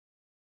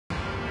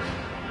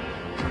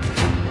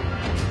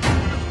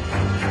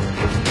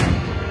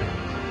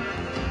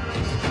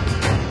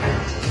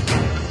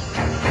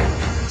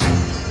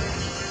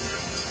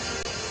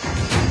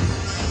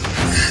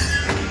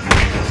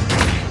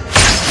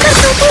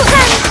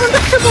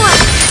semua.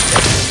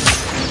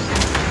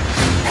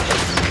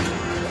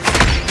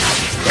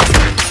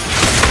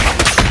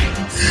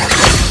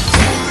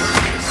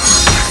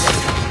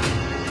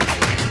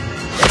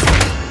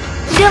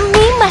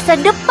 Demi masa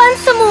depan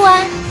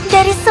semua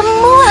dari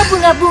semua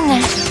bunga-bunga.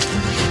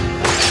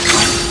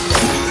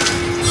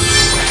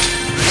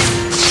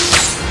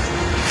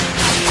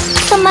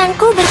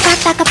 Temanku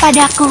berkata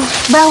kepadaku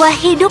bahwa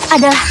hidup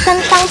adalah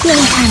tentang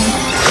pilihan.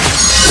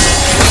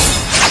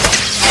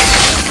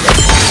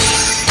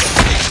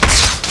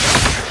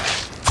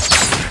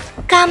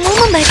 Kamu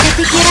membaca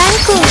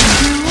pikiranku.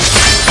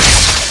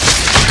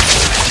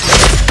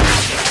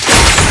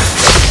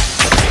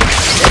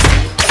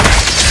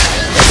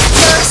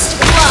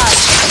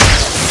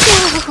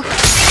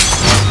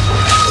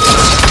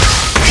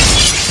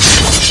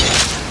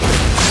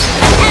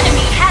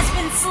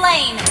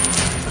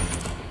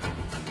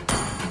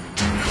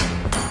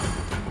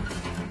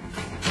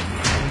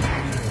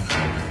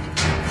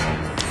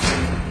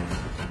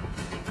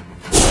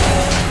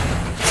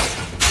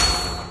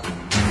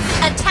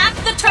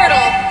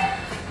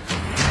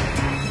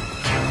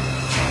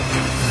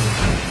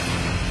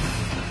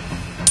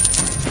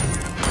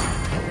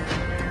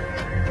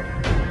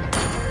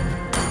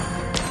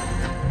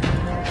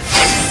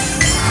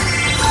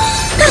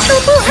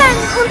 Pertumbuhan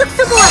untuk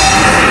semua.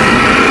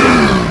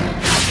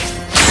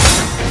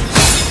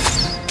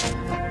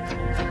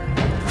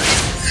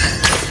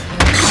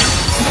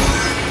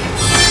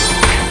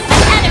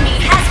 Enemy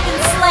has been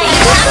slain.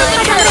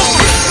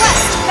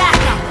 Request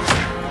backup.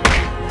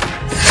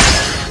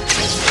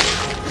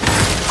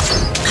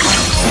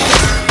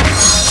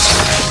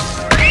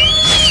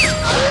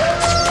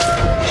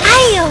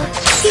 Ayo,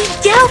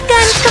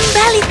 hijaukan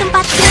kembali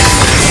tempatnya.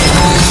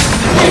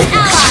 An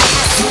ally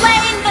has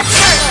slain the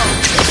turtle.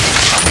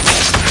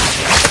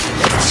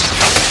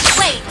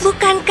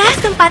 Bukankah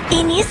tempat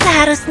ini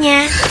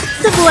seharusnya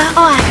sebuah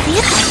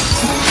oasis?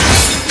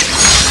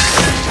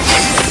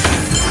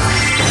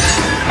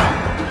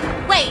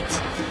 Wait.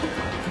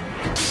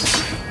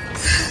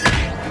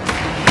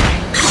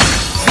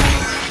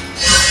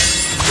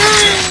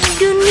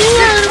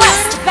 Dunia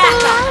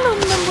selalu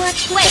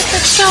membuatku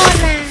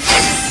terpesona.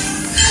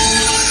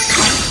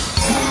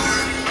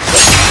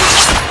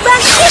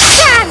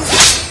 Bangkitkan!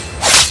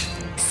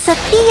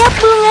 Setiap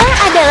bunga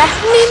adalah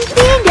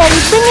mimpi dari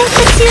benih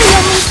kecil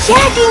yang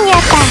menjadi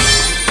nyata.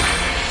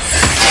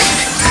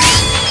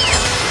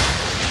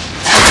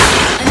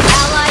 An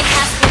ally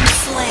has been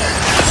slain.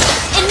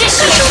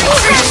 Initiate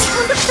retreat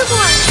untuk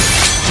semua.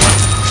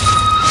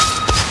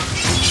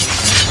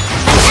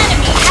 An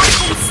enemy has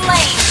been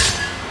slain.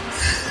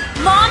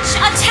 Launch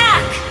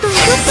attack.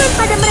 Tunjukkan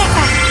pada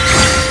mereka.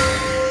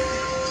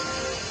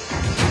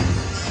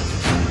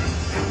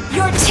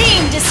 Your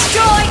team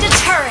destroyed a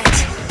turret.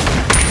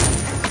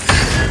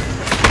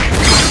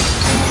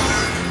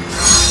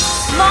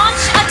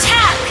 Launch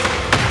attack.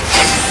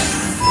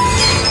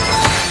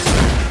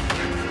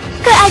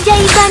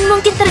 Keajaiban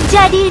mungkin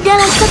terjadi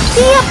dalam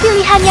setiap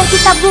pilihan yang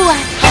kita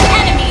buat. An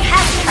enemy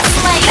has been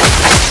slain.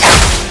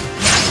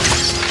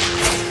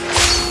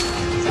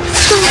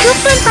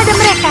 Tunjukkan pada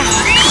mereka.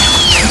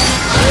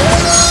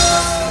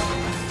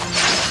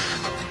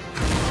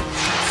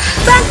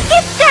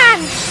 Bangkitkan.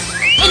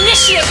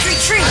 Initiate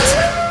retreat.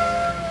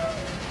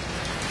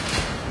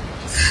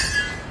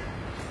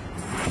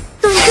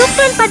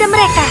 Tunjukkan pada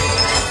mereka.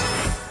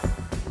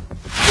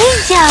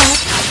 Hijau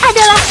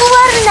adalah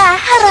warna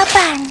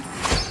harapan.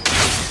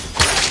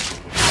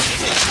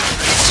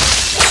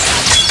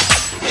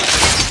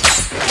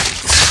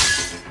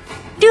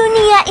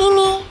 Dunia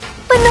ini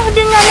penuh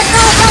dengan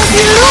hal-hal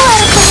di luar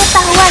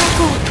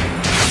pengetahuanku.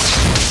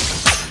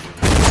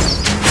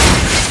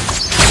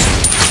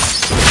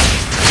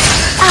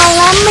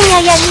 Alam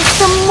menyayangi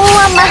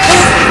semua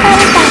makhluk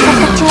tanpa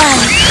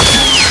terkecuali.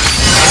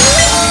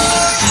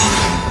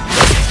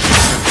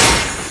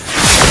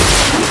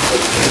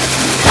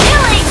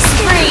 Killing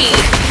spree!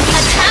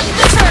 Attack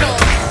the turtle!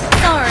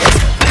 Sorry.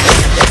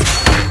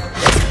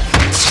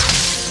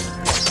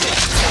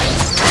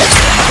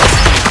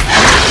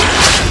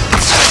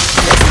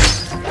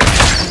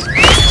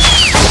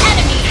 An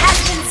enemy has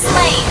been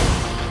slain.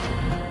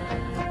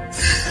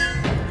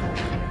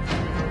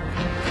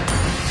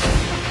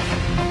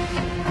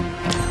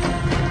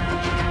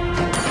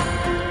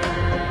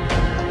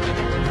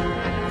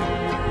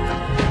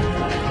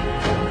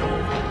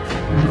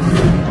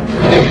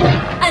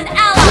 An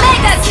ally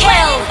mega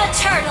kill the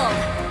turtle.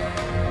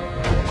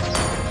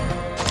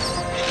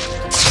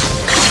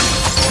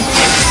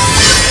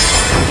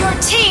 Your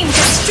team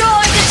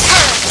destroyed the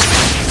turret.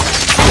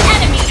 An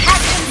enemy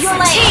has been slain. Your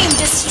team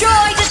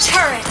destroyed a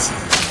turret.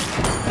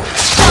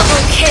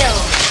 Double kill.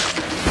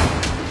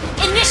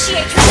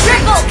 Initiate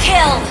triple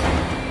kill.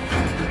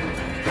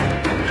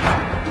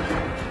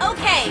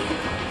 Okay.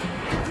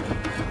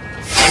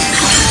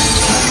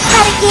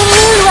 Hari ini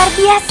luar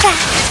biasa.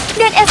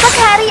 Dan esok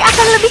hari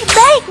akan lebih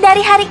baik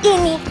dari hari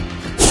ini.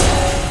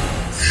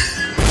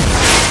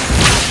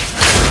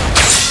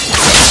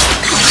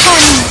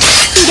 Kami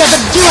tidak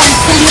berjuang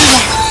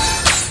sendirian.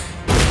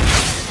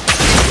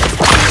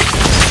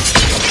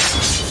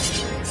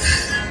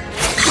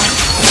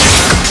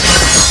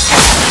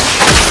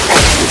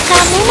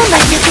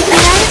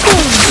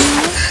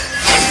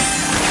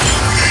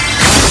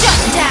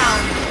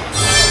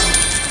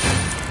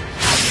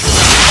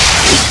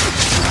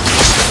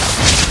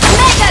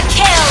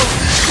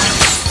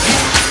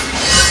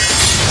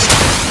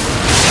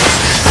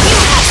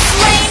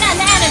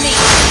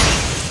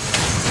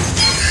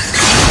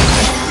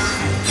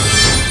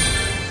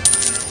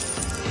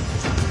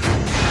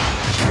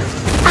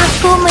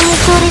 Aku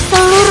menyusuri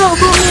seluruh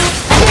bumi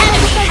dan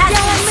buka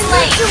jalan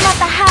menuju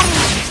matahari.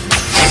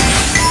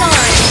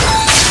 Sorry.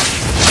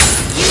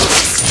 You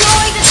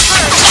destroy the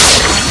turret.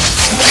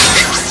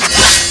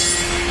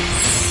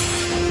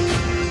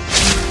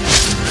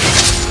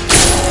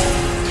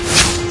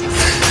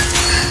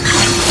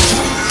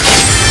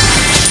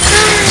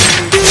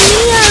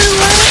 Dunia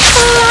luar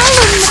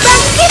selalu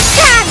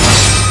membangkitkan.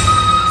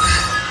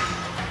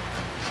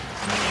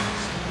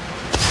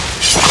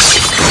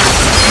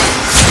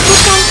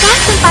 Bukankah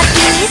tempat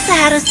ini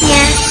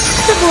seharusnya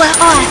sebuah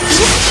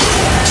oasis?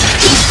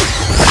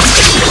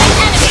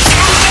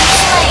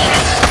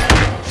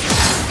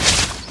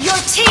 Your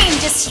team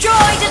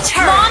destroyed a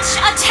turret. Launch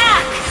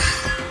attack.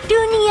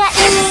 Dunia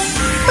ini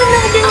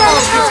penuh dengan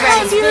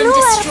hal-hal di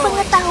luar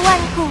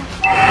pengetahuanku.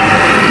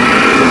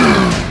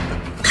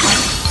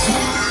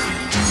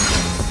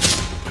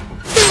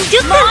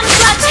 Tunjukkan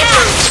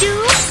kekuatanmu.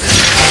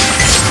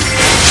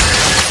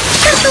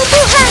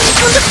 Pertumbuhan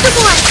untuk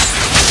semua.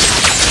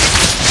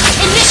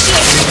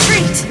 Initiate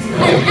retreat.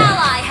 An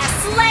ally has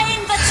slain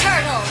the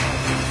turtle.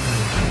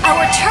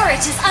 Our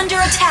turret is under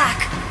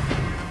attack.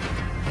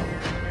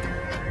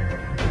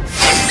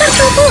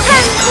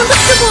 Pertumbuhan untuk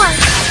semua.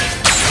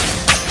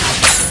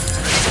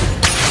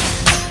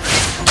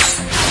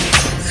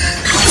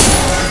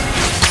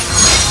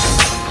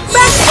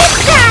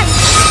 Bangkitkan.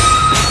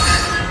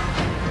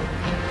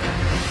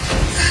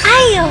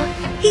 Ayo,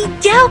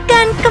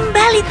 hijaukan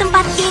kembali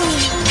tempat ini.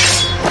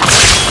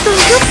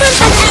 Tunjukkan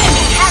pada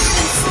Enemy has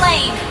been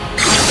slain.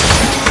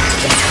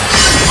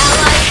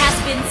 Ally has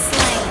been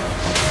slain.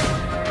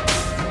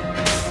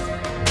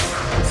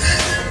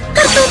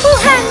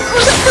 pertumbuhan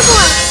untuk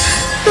semua.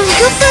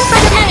 Tunjukkan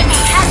pada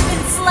Enemy has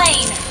been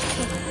slain.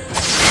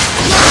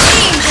 Your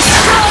team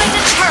destroyed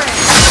the turret.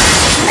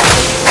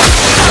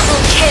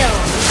 Double kill.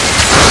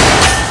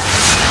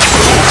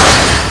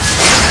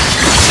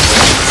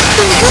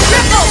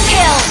 Triple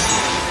kill.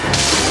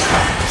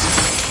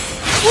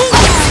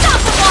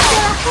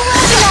 Unstoppable.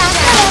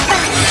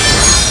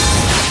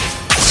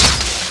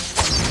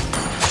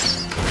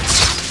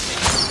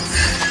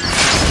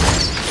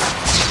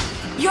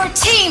 Your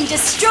team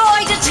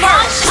destroyed a turret.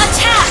 Launch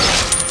attack.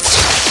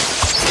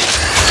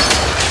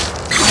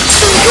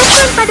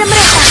 Tunjukkan pada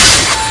mereka.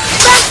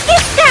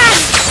 Bangkitkan.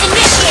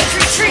 Initiate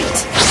retreat.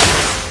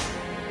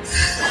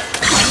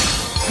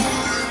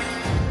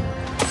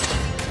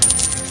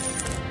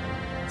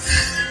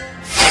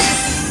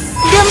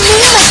 Demi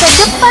masa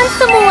depan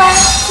semua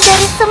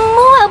dari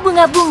semua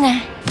bunga-bunga.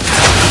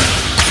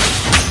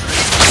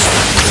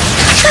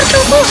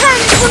 Pertumbuhan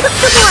untuk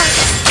semua.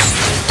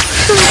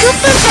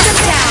 Tunjukkan pada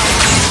mereka.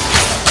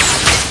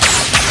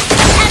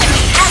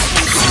 Enemy has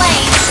been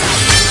slain.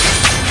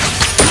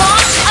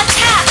 Launch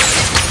attack.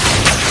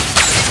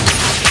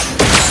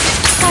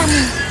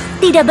 Kami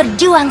tidak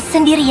berjuang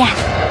sendirian.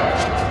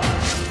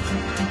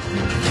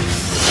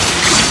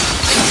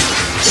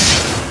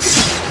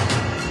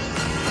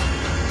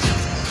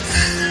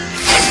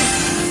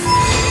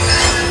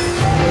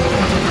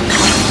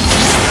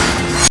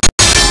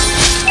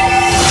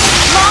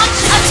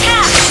 Launch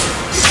attack.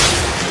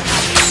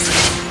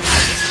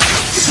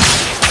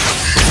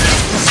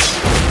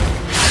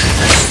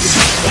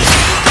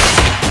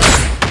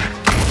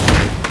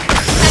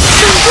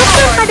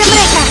 Tunjukkan pada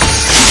mereka.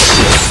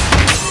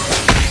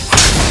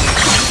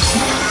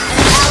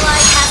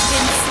 Ally has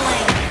been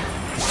slain.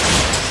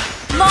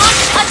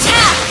 Launch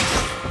attack.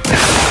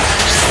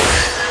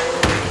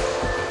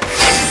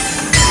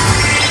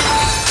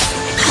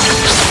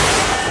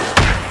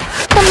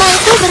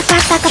 Temanku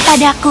berkata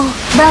kepadaku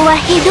bahwa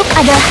hidup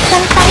adalah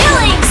tentang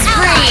Killing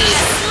spree.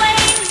 Slain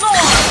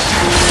Lord.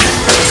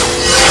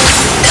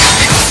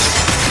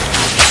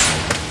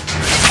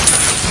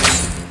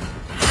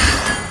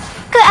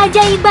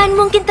 keajaiban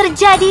mungkin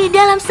terjadi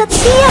dalam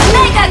setiap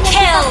Mega yang kita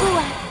kill.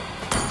 buat.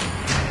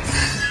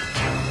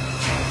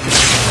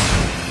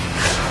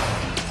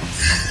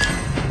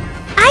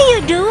 Ayo,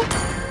 Du.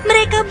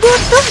 Mereka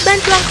butuh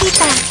bantuan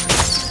kita.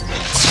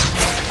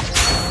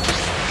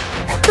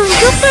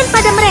 Tunjukkan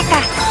pada mereka.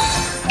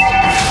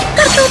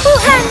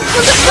 Pertumbuhan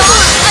untuk semua.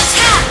 Launch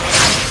attack.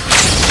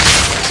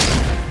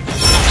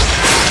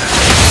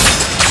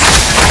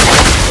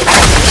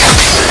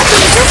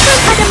 Tunjukkan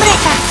pada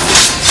mereka.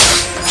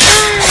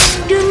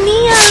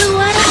 Dunia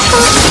luar Enemy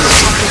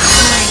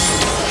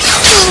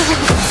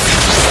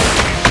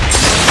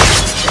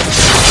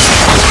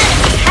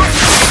has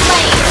been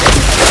slain.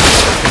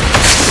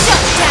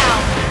 Shut down.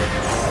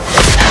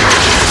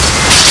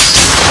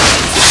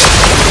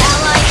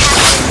 Ally has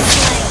been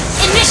slain.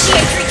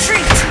 Initiate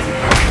retreat.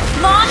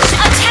 Launch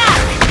attack.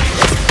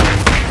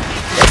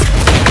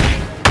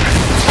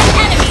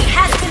 Enemy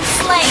has been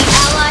slain.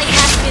 Ally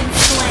has been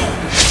slain.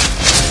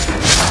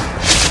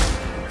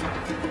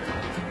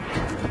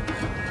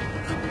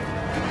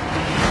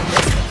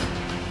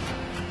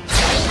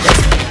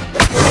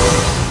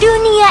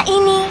 dunia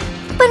ini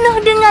penuh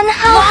dengan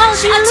hal-hal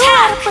Launch di luar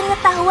attack.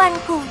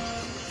 pengetahuanku.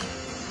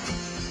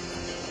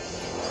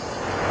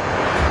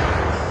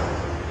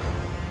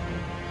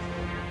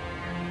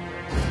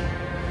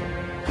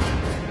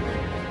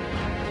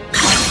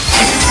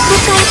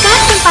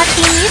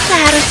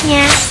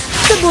 seharusnya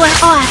sebuah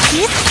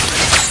oasis.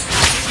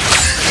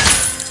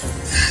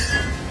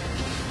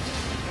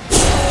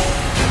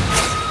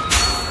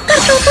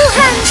 Kartu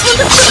Tuhan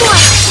untuk semua.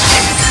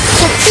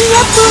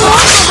 Setiap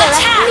bulan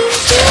adalah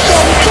mimpi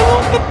dari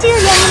senyum kecil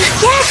yang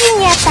menjadi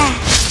nyata.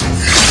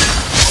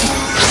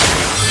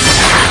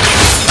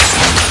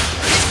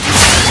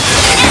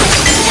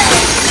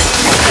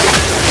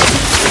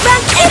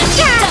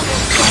 Bangkitkan!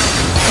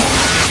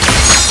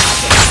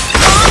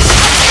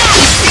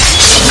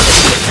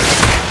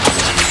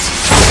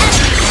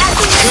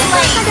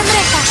 Pada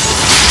mereka.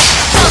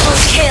 Double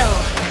kill.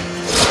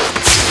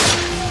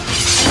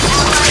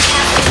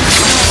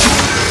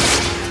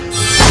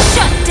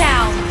 Shut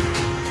down.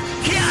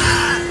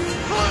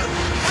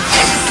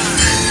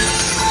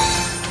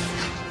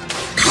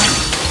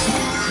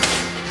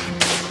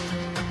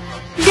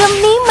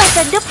 Demi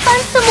masa depan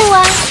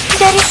semua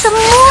dari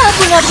semua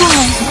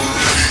bunga-bunga.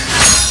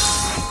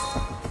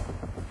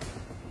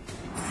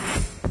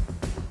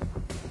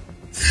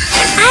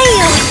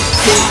 Ayo,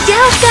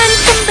 hijaukan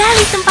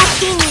kembali tempat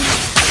ini.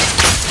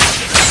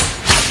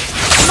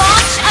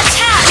 Launch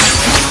attack.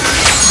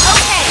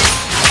 Okay.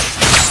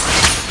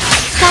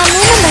 Kamu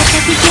membaca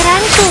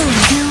pikiranku,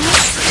 Yu.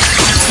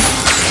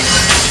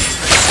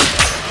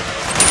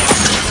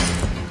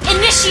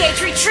 Initiate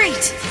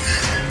retreat.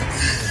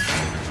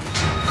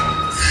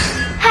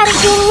 Hari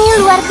ini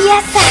luar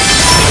biasa,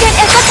 dan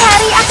esok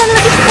hari akan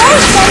lebih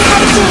baik dari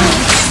hari ini.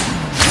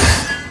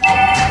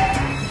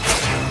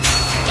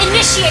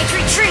 Initiate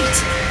retreat.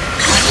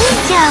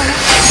 Hijau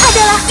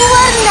adalah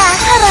warna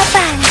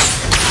harapan.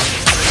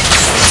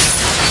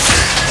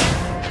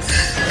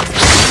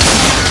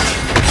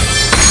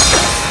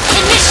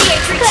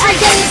 Initiate retreat.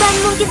 Keajaiban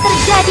mungkin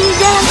terjadi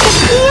dalam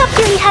setiap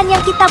pilihan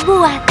yang kita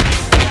buat.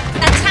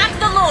 Attack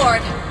the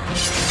Lord.